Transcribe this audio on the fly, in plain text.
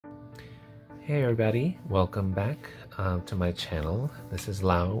Hey everybody, welcome back to my channel. This is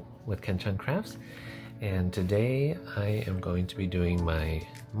Lau with Kenchan Crafts, and today I am going to be doing my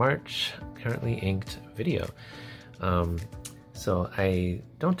March currently inked video. So I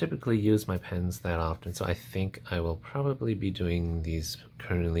don't typically use my pens that often, so I think I will probably be doing these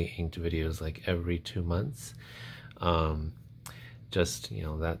currently inked videos like every 2 months. Just, you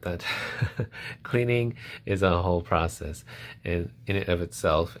know, that cleaning is a whole process in it of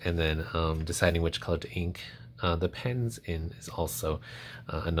itself, and then deciding which color to ink the pens in is also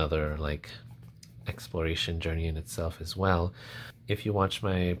another like exploration journey in itself as well. If you watch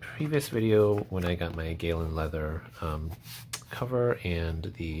my previous video when I got my Galen leather cover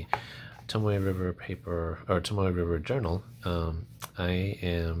and the Tomoe River paper or Tomoe River journal, I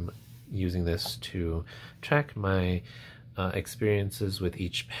am using this to track my experiences with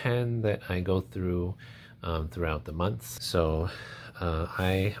each pen that I go through throughout the months. So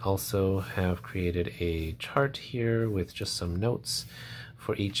I also have created a chart here with just some notes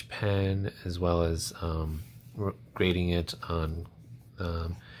for each pen, as well as grading it on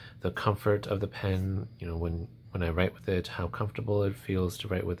the comfort of the pen, you know, when I write with it, how comfortable it feels to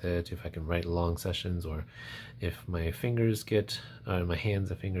write with it, if I can write long sessions, or if my fingers get, my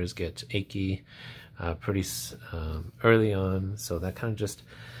hands and fingers get achy pretty early on. So that kind of just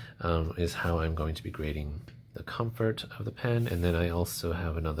is how I'm going to be grading the comfort of the pen. And then I also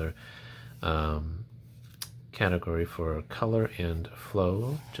have another category for color and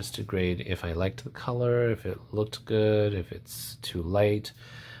flow, just to grade if I liked the color, if it looked good, if it's too light,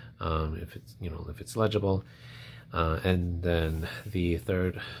 if it's, you know, if it's legible. And then the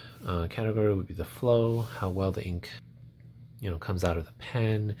third category would be the flow, how well the ink, you know, comes out of the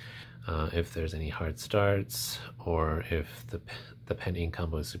pen, if there's any hard starts, or if the pen ink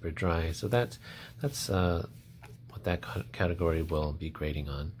combo is super dry. So that's what that category will be grading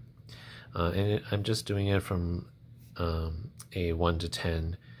on. And I'm just doing it from a 1 to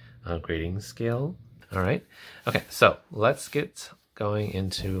 10 grading scale. All right. Okay, so let's get going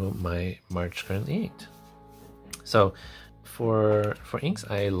into my March currently inked. So for inks,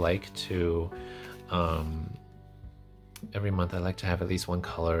 I like to every month I like to have at least one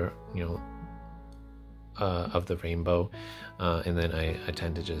color, you know, of the rainbow, and then I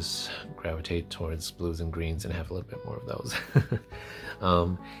tend to just gravitate towards blues and greens and have a little bit more of those.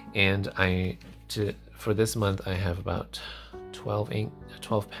 And for this month I have about 12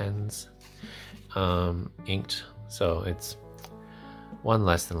 pens inked, so it's one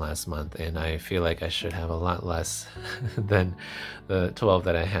less than last month, and I feel like I should have a lot less than the 12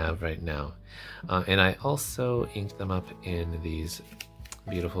 that I have right now. And I also inked them up in these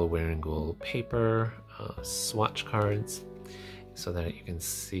beautiful Wearingool paper swatch cards, so that you can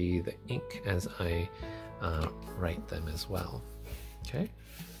see the ink as I write them as well. Okay,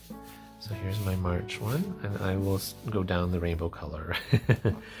 so here's my March one, and I will go down the rainbow color.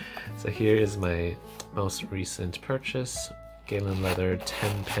 So here is my most recent purchase, Galen leather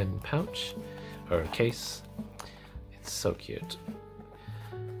 10 pen pouch or case. It's so cute.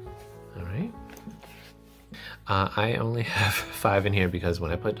 All right. I only have 5 in here because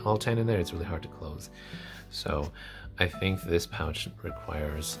when I put all 10 in there, it's really hard to close. So I think this pouch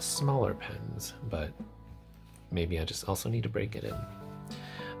requires smaller pens, but maybe I just also need to break it in.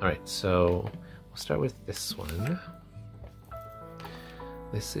 All right, so we'll start with this one.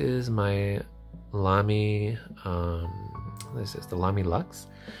 This is my Lamy, this is the Lamy Luxe.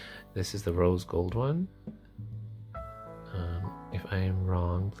 This is the rose gold one. If I am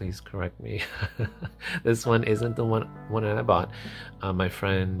wrong, please correct me. This one isn't the one that I bought. My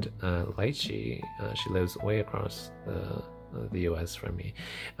friend Lychee, she lives way across the US from me.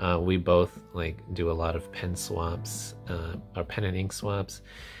 We both like do a lot of pen swaps, or pen and ink swaps.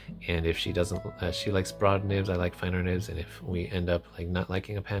 And if she doesn't, she likes broad nibs, I like finer nibs. And if we end up like not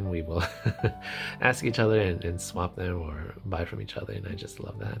liking a pen, we will ask each other and swap them or buy from each other. And I just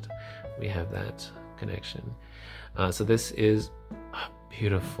love that we have that connection. So this is a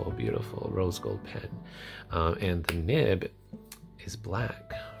beautiful, beautiful rose gold pen, and the nib is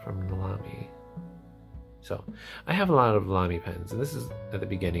black from Lamy. So I have a lot of Lamy pens, and this is at the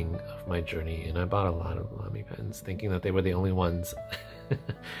beginning of my journey, and I bought a lot of Lamy pens thinking that they were the only ones.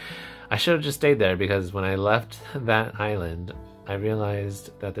 I should have just stayed there, because when I left that island, I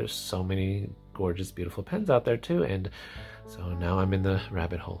realized that there's so many gorgeous, beautiful pens out there too, and so now I'm in the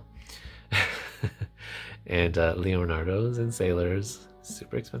rabbit hole. And Leonardo's and Sailor's,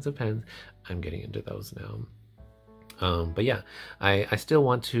 super expensive pens, I'm getting into those now. But yeah, I still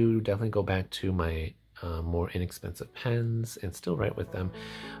want to definitely go back to my more inexpensive pens and still write with them,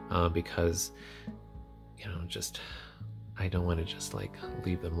 because, you know, just I don't want to just like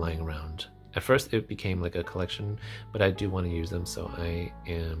leave them lying around at first it became like a collection, but I do want to use them, so I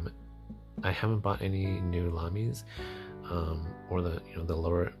haven't bought any new Lamys, or the the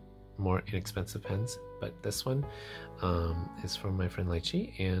lower, more inexpensive pens, but this one is from my friend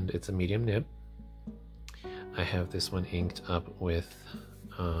Lychee, and it's a medium nib. I have this one inked up with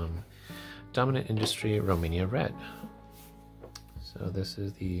Dominant Industry Romania Red. So this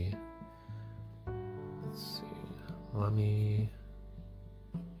is the, let's see, Lamy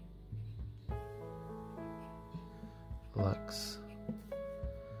Lux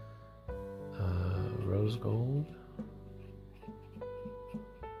Rose Gold.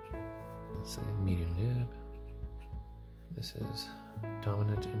 Let's say medium nib. This is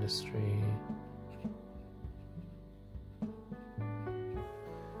Dominant Industry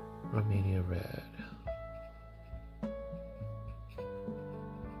Romania Red.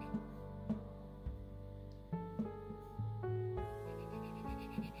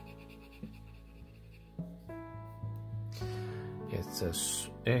 It's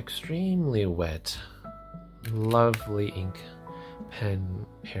a extremely wet, lovely ink pen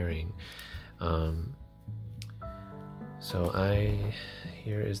pairing. So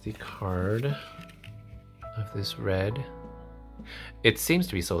here is the card of this red. It seems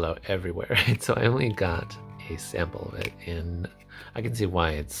to be sold out everywhere, so I only got a sample of it, and I can see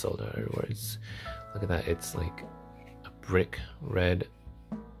why it's sold out everywhere. Look at that, it's like a brick red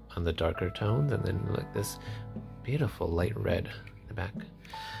on the darker tones, and then like this beautiful light red in the back.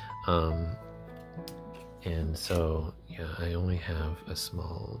 And so yeah, I only have a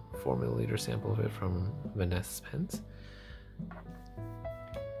small 4ml sample of it from Vanessa's Pens.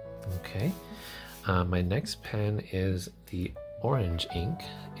 Okay, my next pen is the orange ink,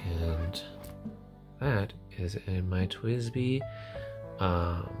 and that is in my TWSBI.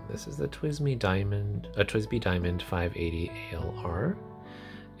 This is the TWSBI Diamond 580 ALR.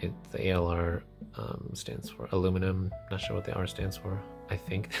 The ALR stands for aluminum. Not sure what the R stands for. I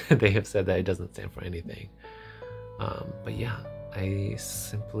think they have said that it doesn't stand for anything. But yeah, I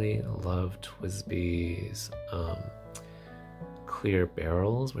simply love TWSBI's clear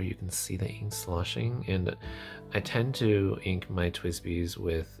barrels where you can see the ink sloshing, and I tend to ink my TWSBIs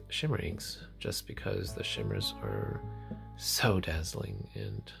with shimmer inks just because the shimmers are so dazzling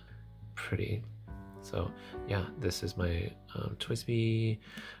and pretty. So yeah, this is my TWSBI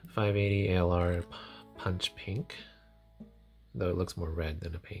 580 ALR Punch Pink, though it looks more red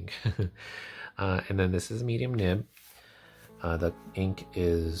than a pink. And then this is medium nib. The ink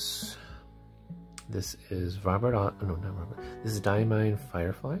is, this is this is Diamine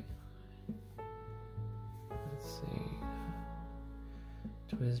Firefly. Let's see,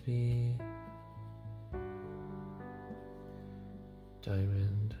 TWSBI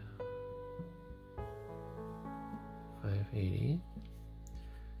Diamond 580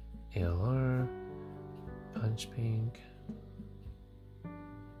 ALR Punch Pink.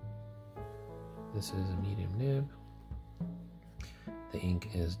 This is a medium nib. The ink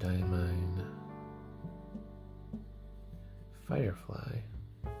is Diamine Firefly.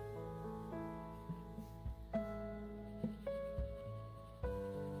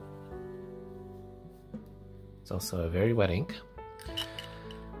 It's also a very wet ink,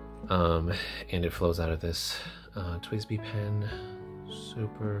 and it flows out of this TWSBI pen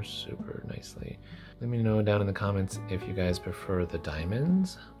super nicely. Let me know down in the comments if you guys prefer the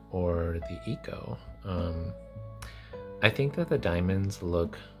diamonds or the Eco. I think that the diamonds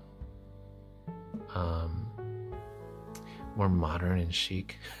look more modern and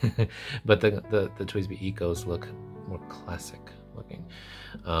chic, but the TWSBI Ecos look more classic looking,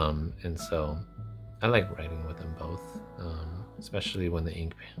 and so I like writing with them both, especially when the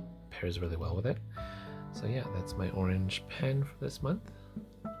ink pairs really well with it. So yeah, that's my orange pen for this month.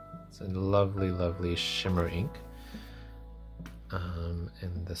 It's a lovely shimmer ink.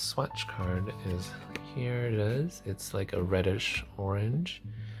 And the swatch card is, here it is. It's like a reddish orange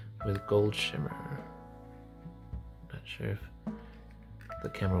with gold shimmer. Not sure if the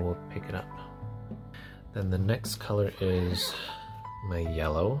camera will pick it up. Then the next color is my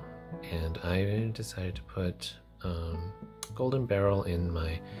yellow, and I decided to put Golden Barrel in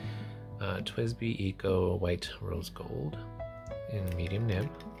my TWSBI Eco White Rose Gold in medium nib.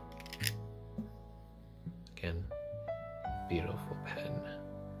 Again, beautiful pen,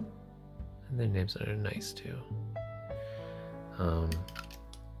 and the nibs are nice too.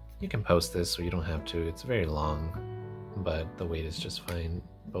 You can post this, so you don't have to. It's very long, but the weight is just fine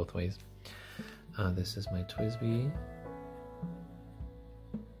both ways. This is my TWSBI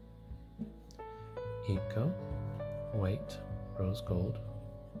Eco White Rose Gold.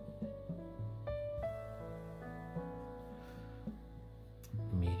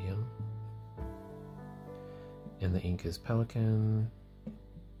 Medium And the ink is Pelican,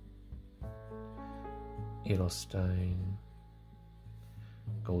 Edelstein,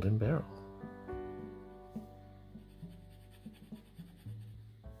 Golden Barrel.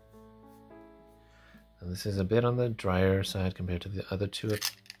 And this is a bit on the drier side compared to the other two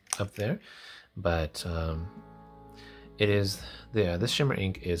up there, but it is, yeah, this shimmer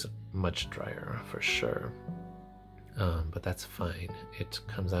ink is much drier for sure, but that's fine. It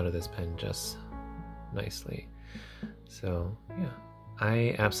comes out of this pen just nicely. So yeah,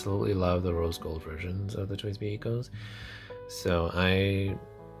 I absolutely love the rose gold versions of the TWSBI Ecos, so I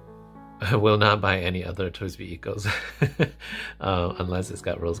will not buy any other TWSBI Ecos unless it's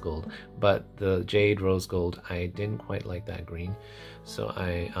got rose gold. But the jade rose gold, I didn't quite like that green, so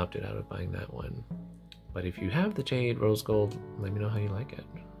I opted out of buying that one. But if you have the jade rose gold, let me know how you like it.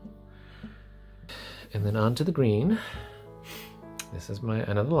 And then on to the green. This is my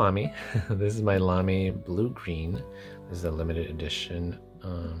another Lamy. This is my Lamy blue green. This is a limited edition.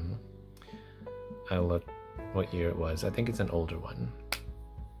 I'll look what year it was. I think it's an older one.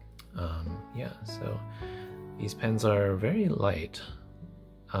 Yeah, so these pens are very light,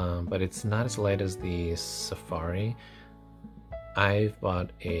 but it's not as light as the Safari. I've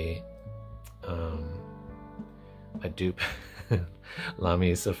bought a dupe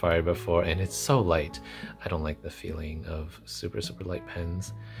Lamy Safari before, and it's so light. I don't like the feeling of super light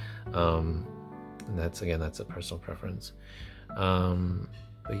pens. And that's a personal preference.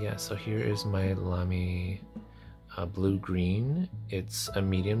 But yeah, so here is my Lamy blue green. It's a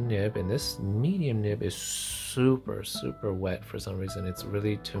medium nib, and this medium nib is super wet for some reason. It's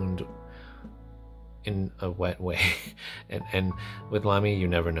really tuned in a wet way. and with Lamy, you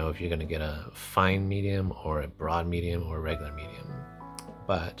never know if you're going to get a fine medium or a broad medium or a regular medium.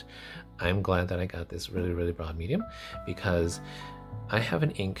 But I'm glad that I got this really broad medium, because I have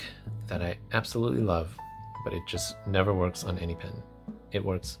an ink that I absolutely love, but it just never works on any pen. It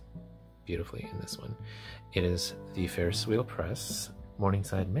works beautifully in this one. It is the Ferris Wheel Press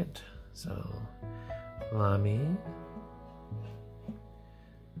Morningside Mint. So Lamy,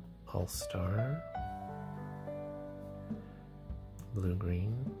 All-Star, blue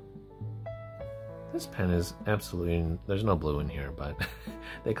green. This pen is absolutely, there's no blue in here, but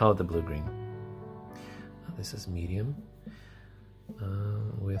they call it the blue green. This is medium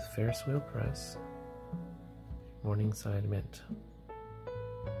with Ferris Wheel Press Morningside Mint.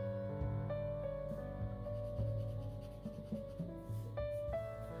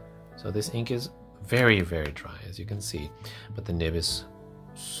 So this ink is very dry, as you can see, but the nib is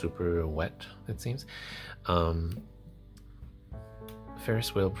super wet, it seems.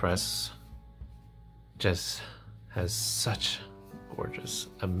 Ferris Wheel Press just has such gorgeous,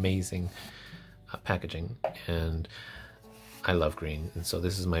 amazing packaging, and I love green. And so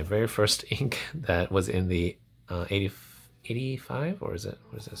this is my very first ink that was in the 85, or is it,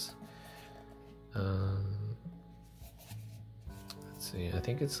 what is this? Let's see, I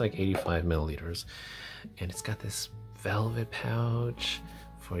think it's like 85 milliliters, and it's got this velvet pouch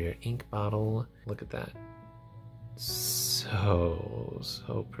for your ink bottle. Look at that, so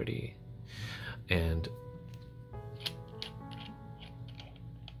pretty. And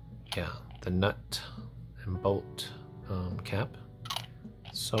yeah, the nut and bolt cap,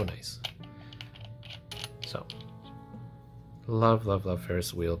 so nice. So love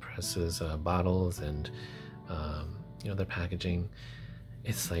Ferris Wheel Presses bottles, and you know, their packaging,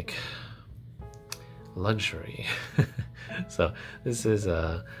 it's like luxury. So this is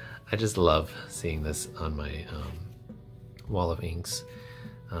I just love seeing this on my wall of inks.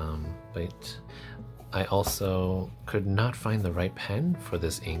 But I also could not find the right pen for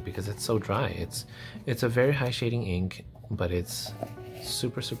this ink because it's so dry. It's a very high shading ink, but it's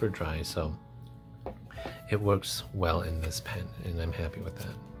super dry, so it works well in this pen, and I'm happy with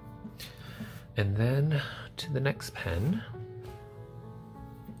that. And then to the next pen.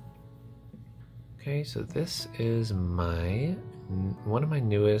 Okay, so this is one of my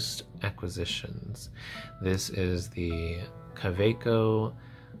newest acquisitions. This is the Kaweco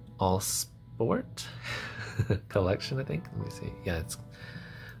All Sport collection, I think. Let me see. Yeah, it's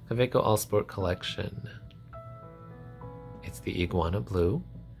Kaweco All Sport collection. It's the Iguana blue,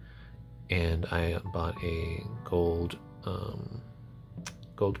 and I bought a gold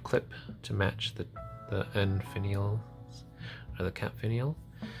clip to match the end finials, or the cap finial.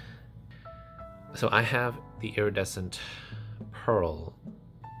 So I have the iridescent pearl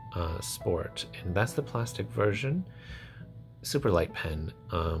sport, and that's the plastic version. Super light pen.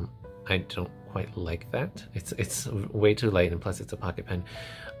 I don't quite like that. It's way too light, and plus it's a pocket pen.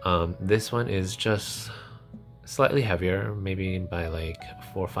 This one is just slightly heavier, maybe by like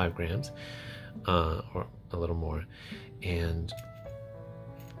 4 or 5 grams, or a little more, and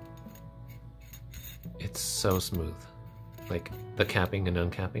it's so smooth. Like the capping and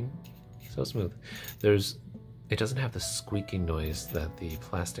uncapping, so smooth. It doesn't have the squeaky noise that the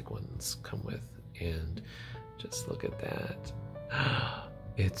plastic ones come with, and just look at that.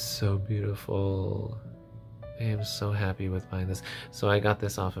 It's so beautiful. I am so happy with buying this. So I got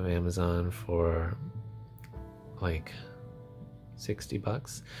this off of Amazon for like 60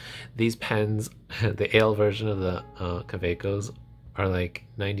 bucks. These pens, the ale version of the Kawecos, are like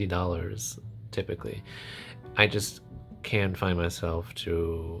 $90 typically. I just can't find myself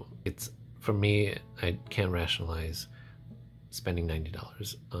to, for me, I can't rationalize spending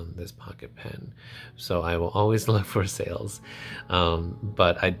 $90 on this pocket pen, so I will always look for sales.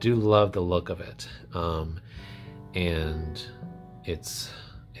 But I do love the look of it, and it's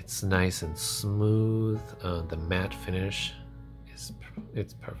nice and smooth. The matte finish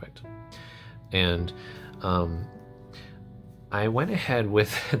it's perfect, and I went ahead with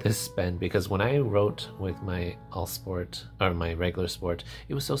this pen because when I wrote with my All Sport or my regular Sport,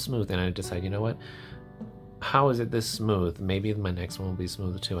 it was so smooth, and I decided, you know what? How is it this smooth? Maybe my next one will be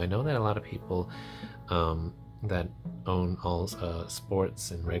smooth too. I know that a lot of people that own all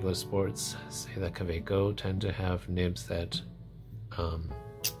sports and regular sports say that Kaweco tend to have nibs that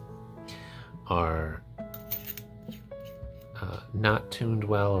are not tuned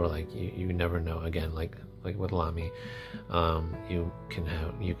well, or like you never know. Again, like with Lamy, you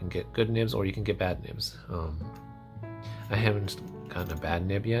can get good nibs or you can get bad nibs. I haven't gotten a bad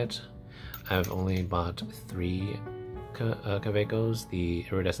nib yet. I've only bought 3 Kawecos, the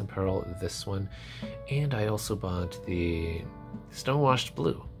Iridescent Pearl, this one, and I also bought the Stonewashed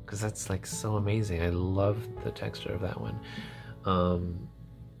Blue, because that's like so amazing. I love the texture of that one.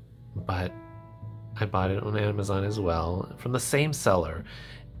 But I bought it on Amazon as well from the same seller,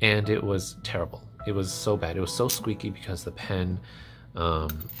 and it was terrible. It was so bad. It was so squeaky because the pen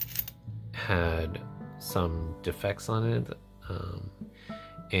had some defects on it,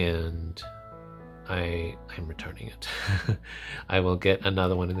 and I'm returning it. I will get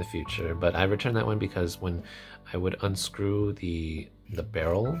another one in the future, but I returned that one because when I would unscrew the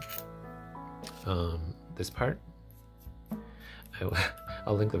barrel, this part,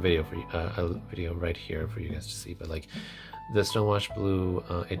 I'll link the video for you, a video right here for you guys to see. But like the Stonewashed Blue,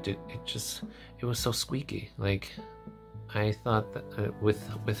 it was so squeaky. Like I thought that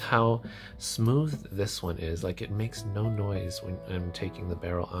with how smooth this one is, like it makes no noise when I'm taking the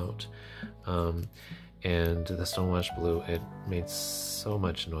barrel out. And the Stonewashed Blue, it made so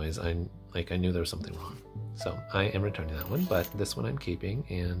much noise. I knew there was something wrong. So I am returning that one, but this one I'm keeping.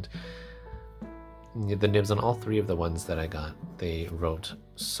 And the nibs on all 3 of the ones that I got, they wrote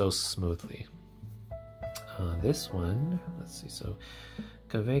so smoothly. This one, let's see, so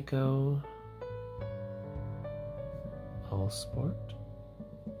Kaweco All Sport,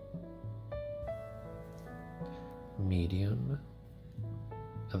 medium.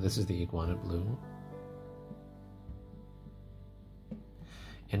 This is the Iguana Blue.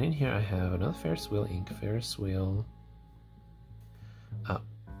 And in here I have another Ferris Wheel ink, Ferris Wheel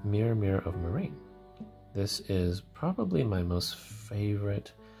Mirror of Marine. This is probably my most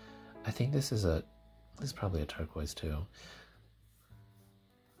favorite. I think this is probably a turquoise too.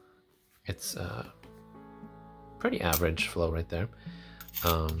 It's pretty average flow right there.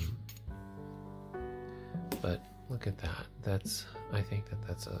 But look at that. I think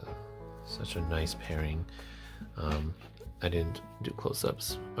that's such a nice pairing. I didn't do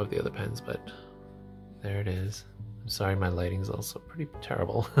close-ups of the other pens, but there it is. I'm sorry, my lighting is also pretty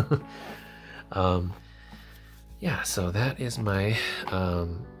terrible. Yeah, so that is my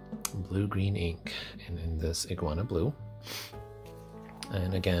blue-green ink in this Iguana Blue.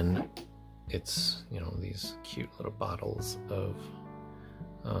 And again, it's, you know, these cute little bottles of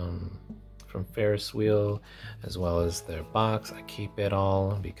from Ferris Wheel, as well as their box. I keep it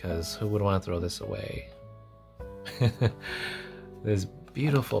all because who would want to throw this away? This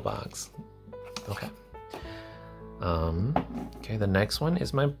beautiful box. Okay. Okay, the next one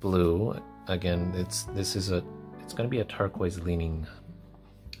is my blue. Again, it's going to be a turquoise leaning,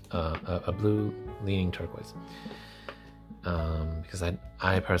 a blue leaning turquoise. Because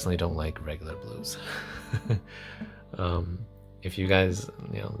I personally don't like regular blues. If you guys,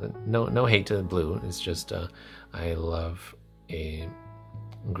 you know, no hate to the blue. It's just I love a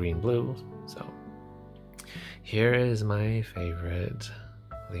green blue. So here is my favorite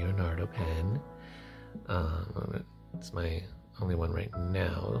Leonardo pen. It's my only one right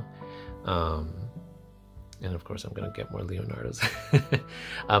now. And of course I'm gonna get more Leonardos.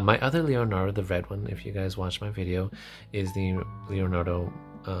 My other Leonardo, the red one, if you guys watch my video, is the Leonardo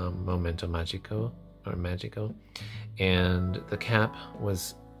Momento Magico or Magico, and the cap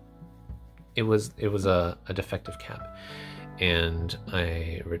was a defective cap, and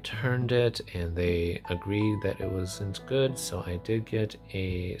I returned it and they agreed that it wasn't good, so I did get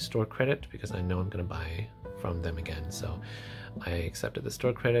a store credit because I know I'm gonna buy from them again. So I accepted the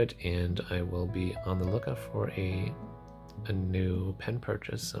store credit and I will be on the lookout for a new pen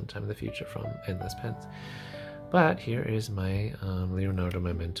purchase sometime in the future from Endless Pens. But here is my Leonardo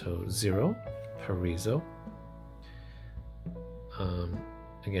Momento Zero Paraiso.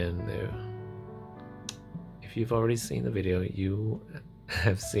 Again, if you've already seen the video, you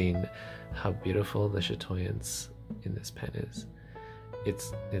have seen how beautiful the chatoyance in this pen is.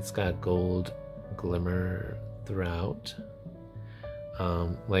 It's got gold glimmer throughout.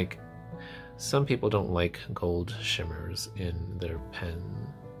 Like, some people don't like gold shimmers in their pen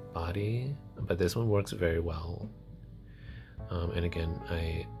body, but this one works very well. And again,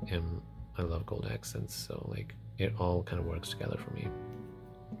 I love gold accents, so like it all kind of works together for me.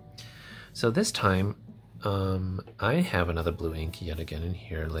 So this time, I have another blue ink yet again in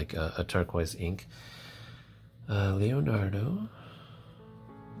here, like a turquoise ink. Leonardo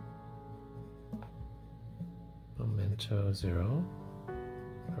Momento Zero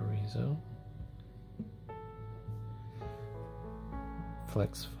Paraiso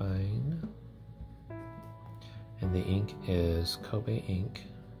Flex Fine, and the ink is Kobe ink.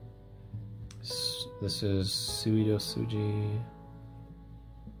 This is Suido Suji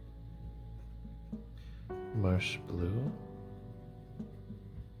Marsh Blue.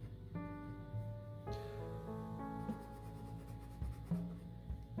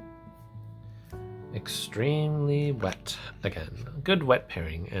 Extremely wet. Again, good wet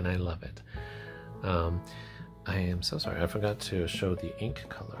pairing, and I love it. I am so sorry, I forgot to show the ink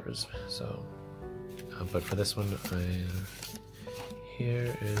colors. So, but for this one,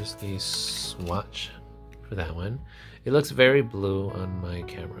 here is the swatch for that one. It looks very blue on my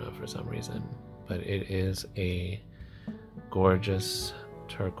camera for some reason, but it is a gorgeous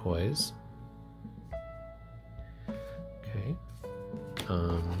turquoise. Okay.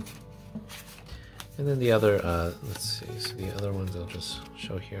 And then the other, let's see, so the other ones I'll just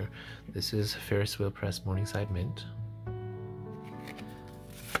show here. This is Ferris Wheel Press Morningside Mint.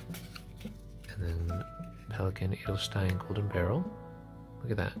 And then Pelican Edelstein Golden Barrel.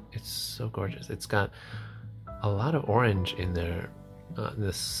 Look at that, it's so gorgeous. It's got a lot of orange in there, in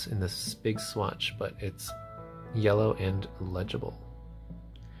this big swatch, but it's yellow and legible.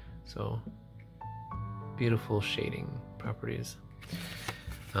 So, beautiful shading properties.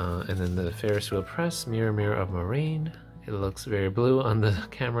 And then the Ferris Wheel Press Mirror of Moraine. It looks very blue on the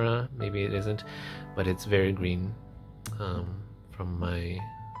camera, maybe it isn't, but it's very green from my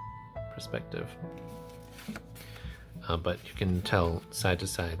perspective. But you can tell side to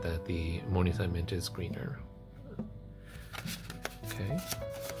side that the Morningside Mint is greener. Okay.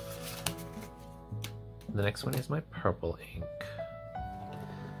 The next one is my purple ink.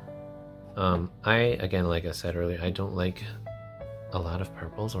 Again, like I said earlier, I don't like a lot of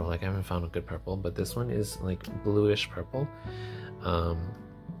purples, or like I haven't found a good purple, but this one is like bluish purple.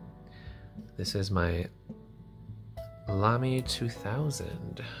 This is my Lamy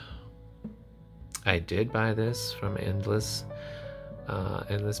 2000. I did buy this from Endless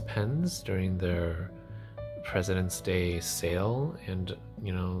Pens during their President's Day sale, and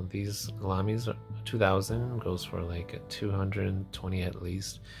you know, these Lamys 2000 goes for like 220 at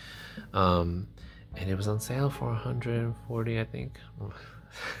least. And it was on sale for 140, I think,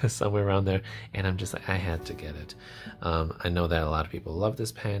 somewhere around there. And I'm just like, I had to get it. I know that a lot of people love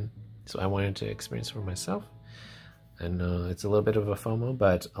this pen, so I wanted to experience it for myself. And it's a little bit of a FOMO,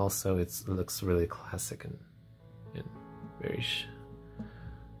 but also it looks really classic and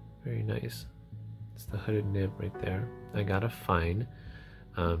very nice. It's the hooded nib right there. I got a fine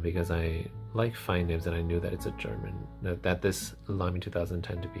because I like fine nibs, and I knew that it's a German, that this Lamy 2000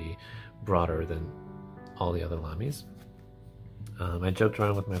 tend to be broader than all the other Lamys. I joked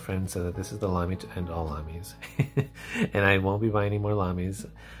around with my friends that this is the Lamy to end all Lamys. And I won't be buying any more Lamys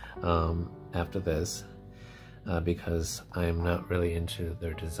after this because I'm not really into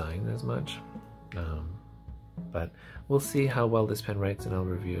their design as much. But we'll see how well this pen writes, and I'll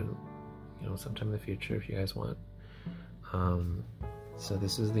review it, you know, sometime in the future if you guys want. So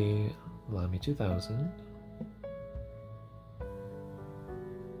this is the Lamy 2000.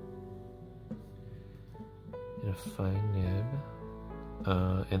 In a fine nib.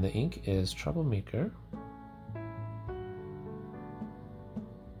 And the ink is Troublemaker.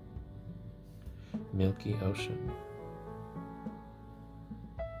 Milky Ocean.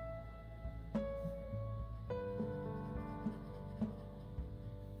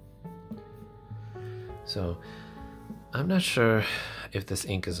 So I'm not sure if this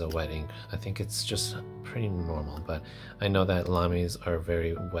ink is a wet ink. I think it's just pretty normal, but I know that Lamys are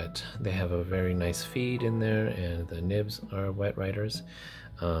very wet. They have a very nice feed in there, and the nibs are wet writers.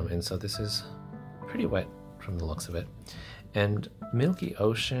 And so this is pretty wet from the looks of it. And Milky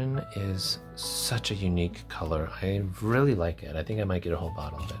Ocean is such a unique color. I really like it. I think I might get a whole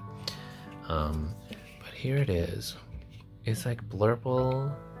bottle of it. But here it is. It's like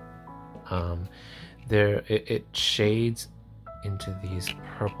blurple. It shades into these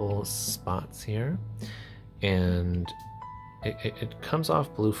purple spots here, and it comes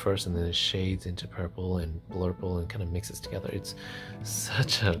off blue first, and then it shades into purple and blurple and kind of mixes together. It's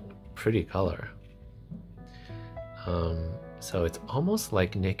such a pretty color. So it's almost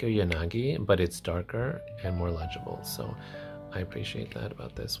like Neko Yanagi, but it's darker and more legible. So I appreciate that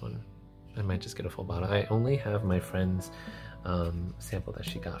about this one. I might just get a full bottle. I only have my friend's sample that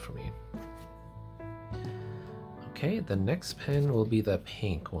she got for me. Okay, the next pen will be the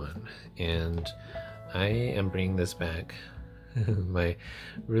pink one, and I am bringing this back. My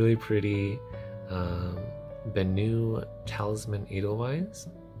really pretty BENU Talisman Edelweiss.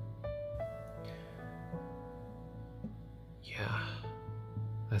 Yeah,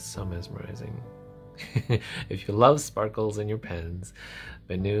 that's so mesmerizing. If you love sparkles in your pens,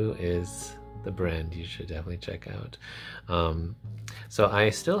 BENU is the brand you should definitely check out. So I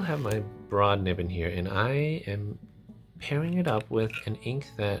still have my broad nib in here, and I am pairing it up with an ink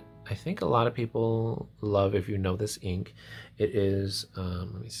that I think a lot of people love if you know this ink. It is,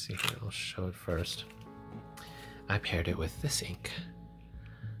 let me see here, I'll show it first. I paired it with this ink,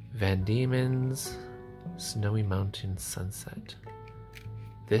 Van Diemen's Snowy Mountain Sunset.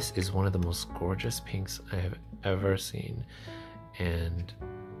 This is one of the most gorgeous pinks I have ever seen, and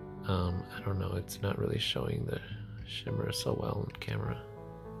I don't know, it's not really showing the shimmer so well on camera.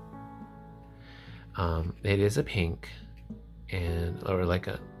 It is a pink, or like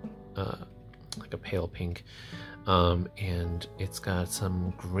a pale pink, and it's got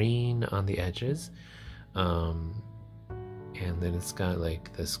some green on the edges, and then it's got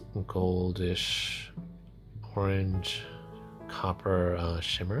like this goldish orange copper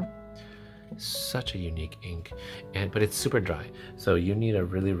shimmer. Such a unique ink, but it's super dry, so you need a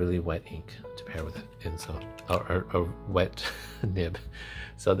really wet ink to pair with it, and so a wet nib.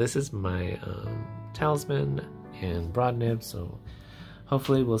 So this is my Talisman and broad nib, so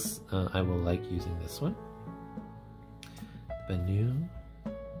hopefully I will like using this one. BENU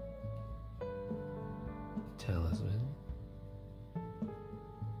Talisman,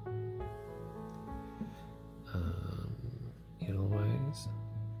 Edelweiss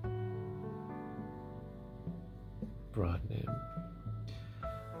broad nib,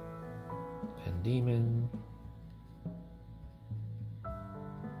 Van Diemen,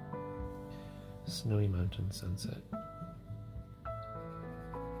 Snowy Mountain Sunset.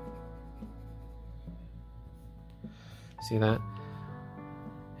 See that?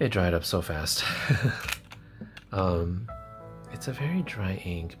 It dried up so fast. It's a very dry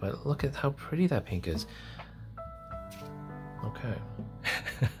ink, but look at how pretty that pink is. Okay.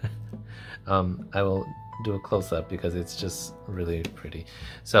 I will do a close-up because it's just really pretty.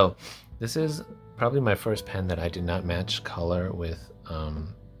 So this is probably my first pen that I did not match color with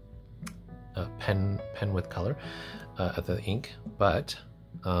a pen with color the ink, but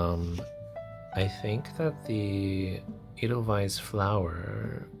I think that the Edelweiss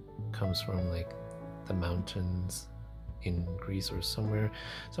flower comes from like the mountains in Greece or somewhere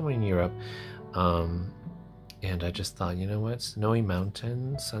in Europe, and I just thought, you know what, Snowy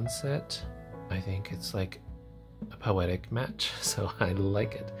Mountain Sunset, I think it's like a poetic match, so I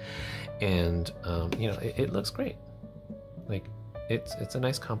like it. And you know, it looks great. Like it's a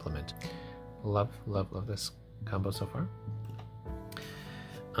nice compliment. Love this combo so far.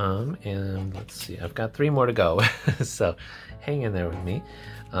 And let's see, I've got 3 more to go. So hang in there with me.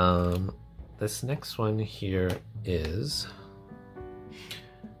 This next one here is,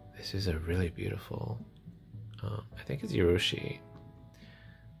 this is a really beautiful, I think it's Urushi,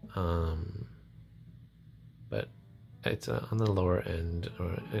 but it's on the lower end,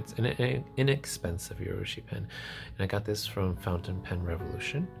 or it's an inexpensive Urushi pen, and I got this from Fountain Pen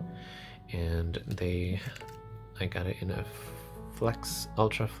Revolution, and I got it in a Flex,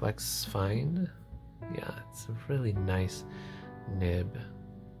 Ultra Flex Fine. Yeah, it's a really nice nib.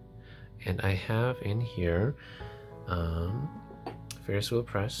 And I have in here Ferris Wheel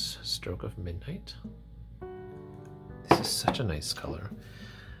Press Stroke of Midnight. This is such a nice color.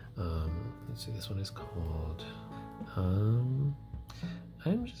 Let's see, this one is called, I'm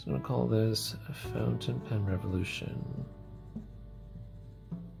just gonna call this Fountain Pen Revolution.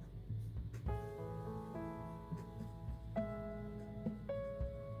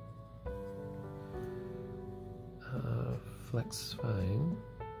 looks fine.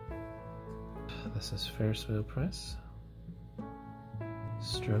 This is Ferris Wheel Press.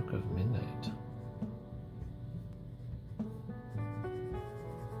 Stroke of Midnight.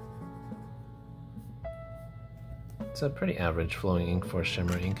 It's a pretty average flowing ink for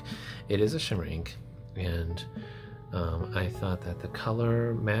shimmer ink. It is a shimmer ink, and I thought that the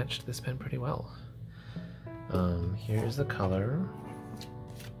color matched this pen pretty well. Here's the color.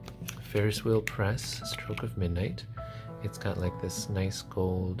 Ferris Wheel Press, Stroke of Midnight. It's got like this nice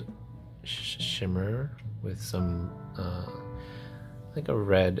gold shimmer with some like a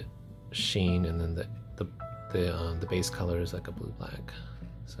red sheen, and then the base color is like a blue-black.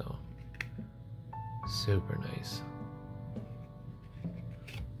 So super nice.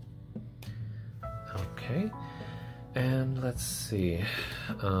 Okay, and let's see.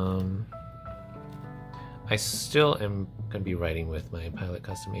 I still am going to be writing with my Pilot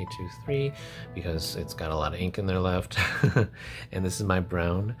Custom A23 because it's got a lot of ink in there left. And this is my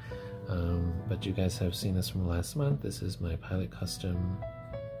brown, but you guys have seen this from last month. This is my Pilot Custom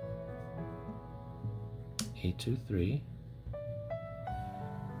A23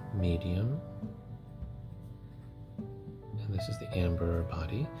 medium, and this is the amber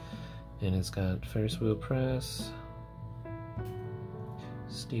body, and it's got Ferris Wheel Press,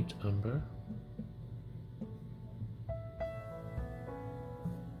 steeped umber,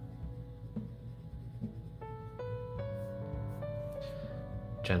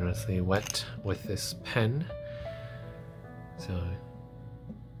 generously wet with this pen. So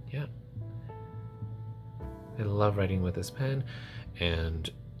yeah, I love writing with this pen, and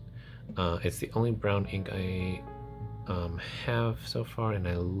it's the only brown ink I have so far, and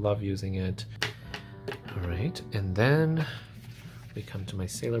I love using it. All right, and then we come to my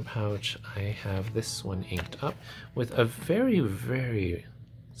sailor pouch. I have this one inked up with a very, very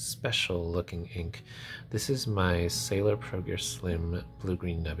special looking ink. This is my Sailor Pro Gear Slim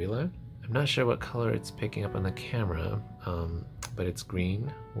Blue-Green Nebula. I'm not sure what color it's picking up on the camera, but it's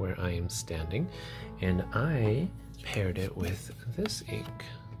green where I am standing, and I paired it with this ink,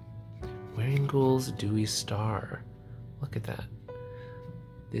 Wearingoule's Dewy Star. Look at that.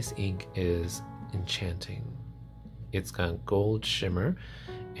 This ink is enchanting. It's got gold shimmer,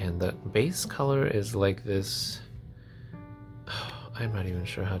 and the base color is like this. I'm not even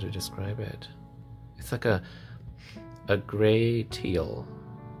sure how to describe it. It's like a gray teal,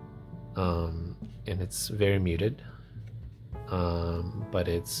 and it's very muted, but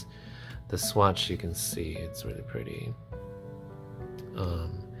it's the swatch, you can see it's really pretty.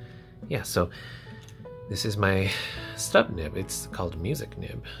 Yeah, so this is my stub nib. It's called Music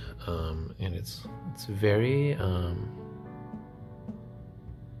Nib, and it's very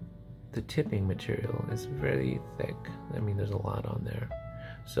the tipping material is very thick. I mean, there's a lot on there.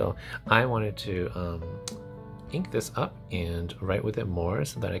 So I wanted to ink this up and write with it more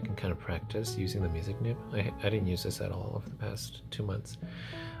so that I can kind of practice using the Music Nib. I didn't use this at all over the past 2 months.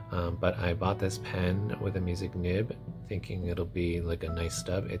 But I bought this pen with a Music Nib thinking it'll be like a nice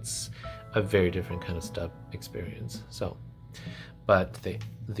stub. It's a very different kind of stub experience. So, but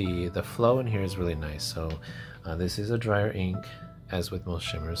the flow in here is really nice. So this is a drier ink, as with most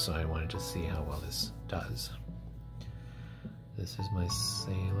shimmers, so I wanted to see how well this does. This is my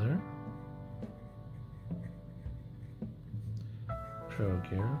Sailor Pro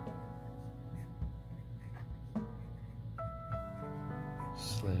Gear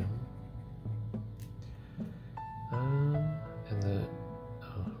Slim, and the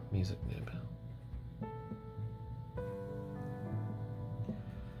Music Nib.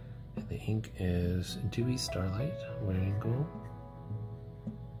 And the ink is Dewy Starlight, Wearingoule.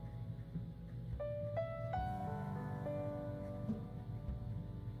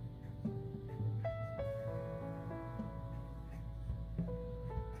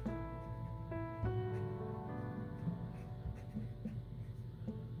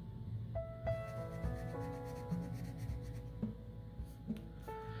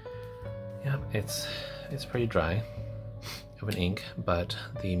 It's pretty dry of an ink, but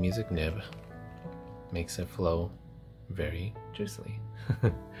the Music Nib makes it flow very juicily.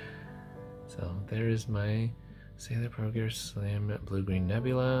 So there is my Sailor Pro Gear Slim Blue-Green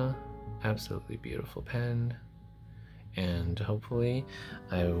Nebula. Absolutely beautiful pen, and hopefully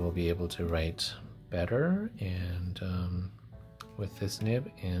I will be able to write better and with this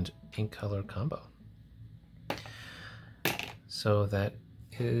nib and ink color combo. So that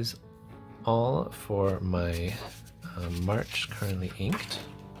is all for my March currently inked.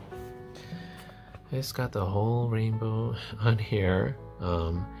 It's got the whole rainbow on here.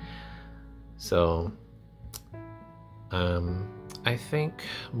 I think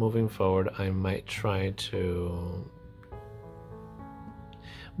moving forward I might try to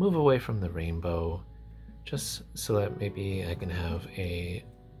move away from the rainbow, just so that maybe I can have a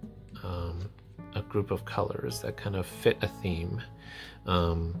group of colors that kind of fit a theme.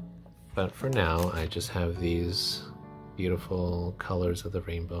 But for now, I just have these beautiful colors of the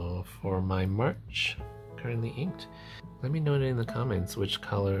rainbow for my March, currently inked. Let me know in the comments which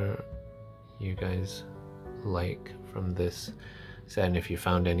color you guys like from this set, and if you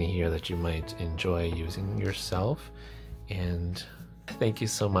found any here that you might enjoy using yourself. And thank you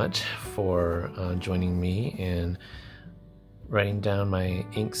so much for joining me in writing down my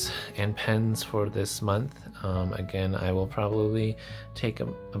inks and pens for this month. Again, I will probably take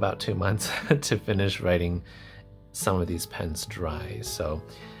about 2 months to finish writing some of these pens dry. So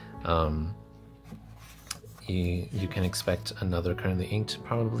you can expect another currently inked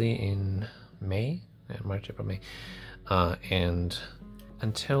probably in May, March, April, May. And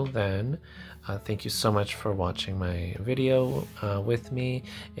until then, thank you so much for watching my video with me.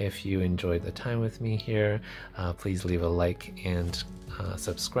 If you enjoyed the time with me here, please leave a like and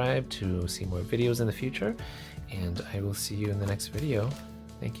subscribe to see more videos in the future. And I will see you in the next video.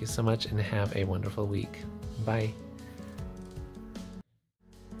 Thank you so much and have a wonderful week. Bye.